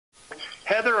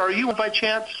Heather, are you by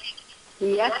chance?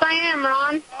 Yes, I am,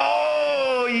 Ron.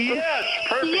 Oh, yes.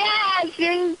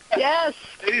 Perfect. Yes.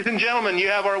 Ladies and gentlemen, we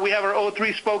have our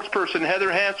O3 spokesperson,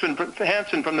 Heather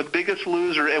Hansen from The Biggest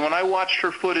Loser. And when I watched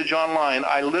her footage online,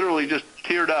 I literally just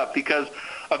teared up because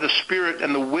of the spirit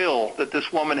and the will that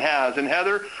this woman has. And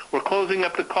Heather, we're closing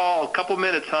up the call. A couple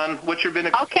minutes, hon. What's your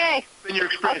been your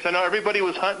experience? I know everybody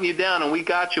was hunting you down, and we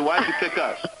got you. Why'd you pick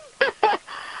us?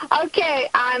 Okay.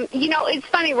 It's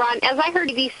funny, Ron. As I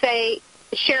heard you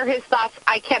share his thoughts,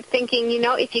 I kept thinking,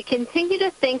 if you continue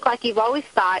to think like you've always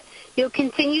thought, you'll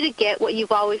continue to get what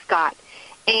you've always got.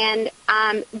 And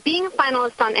being a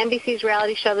finalist on NBC's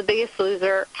reality show, The Biggest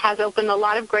Loser, has opened a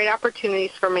lot of great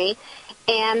opportunities for me.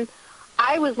 And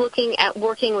I was looking at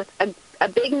working with a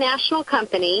big national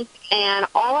company, and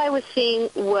all I was seeing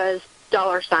was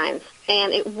dollar signs.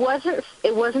 And it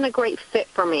wasn't a great fit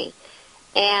for me.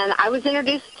 And I was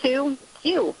introduced to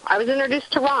you. I was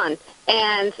introduced to Ron.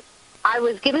 And I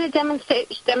was given a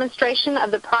demonstration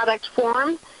of the product form,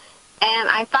 and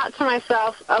I thought to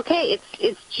myself, okay,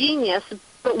 it's genius,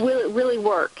 but will it really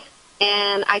work?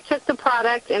 And I took the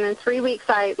product, and in 3 weeks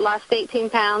I lost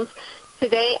 18 pounds.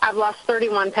 Today I've lost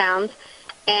 31 pounds,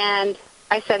 and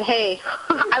I said, hey,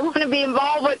 I want to be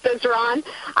involved with this, Ron.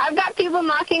 I've got people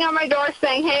knocking on my door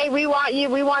saying, hey, we want you,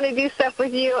 we want to do stuff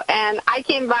with you, and I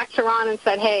came back to Ron and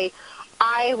said, hey,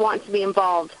 I want to be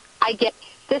involved. I get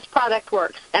this product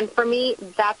works, and for me,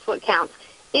 that's what counts.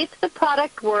 If the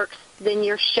product works, then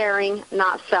you're sharing,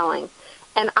 not selling.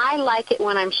 And I like it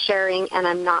when I'm sharing and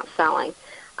I'm not selling.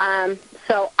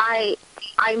 So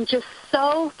I'm just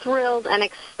so thrilled and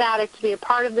ecstatic to be a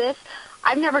part of this.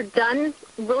 I've never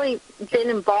really been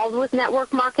involved with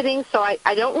network marketing, so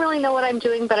I don't really know what I'm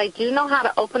doing, but I do know how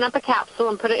to open up a capsule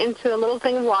and put it into a little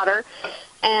thing of water.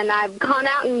 And I've gone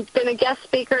out and been a guest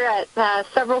speaker at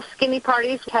several skinny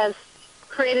parties, has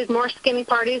created more skinny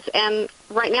parties, and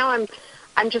right now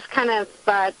I'm just kind of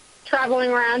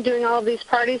traveling around doing all of these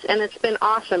parties, and it's been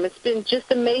awesome. It's been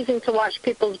just amazing to watch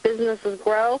people's businesses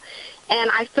grow,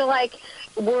 and I feel like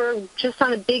we're just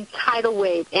on a big tidal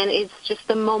wave, and it's just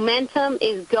the momentum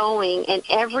is going, and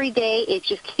every day it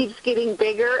just keeps getting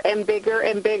bigger and bigger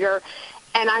and bigger.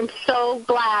 And I'm so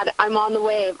glad I'm on the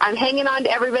wave. I'm hanging on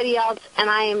to everybody else, and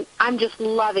I'm just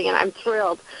loving it. I'm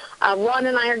thrilled. Ron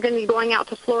and I are going to be going out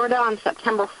to Florida on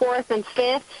September 4th and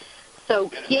 5th.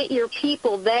 So get your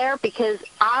people there, because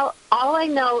all I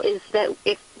know is that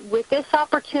with this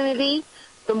opportunity,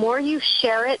 the more you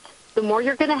share it, the more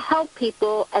you're going to help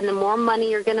people, and the more money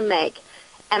you're going to make.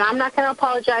 And I'm not going to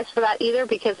apologize for that either,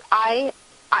 because I'm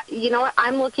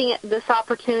looking at this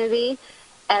opportunity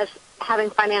as having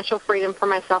financial freedom for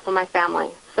myself and my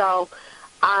family. So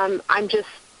I'm just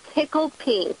tickled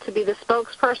pink to be the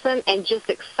spokesperson and just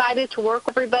excited to work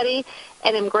with everybody,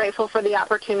 and I'm grateful for the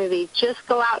opportunity. Just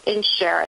go out and share it.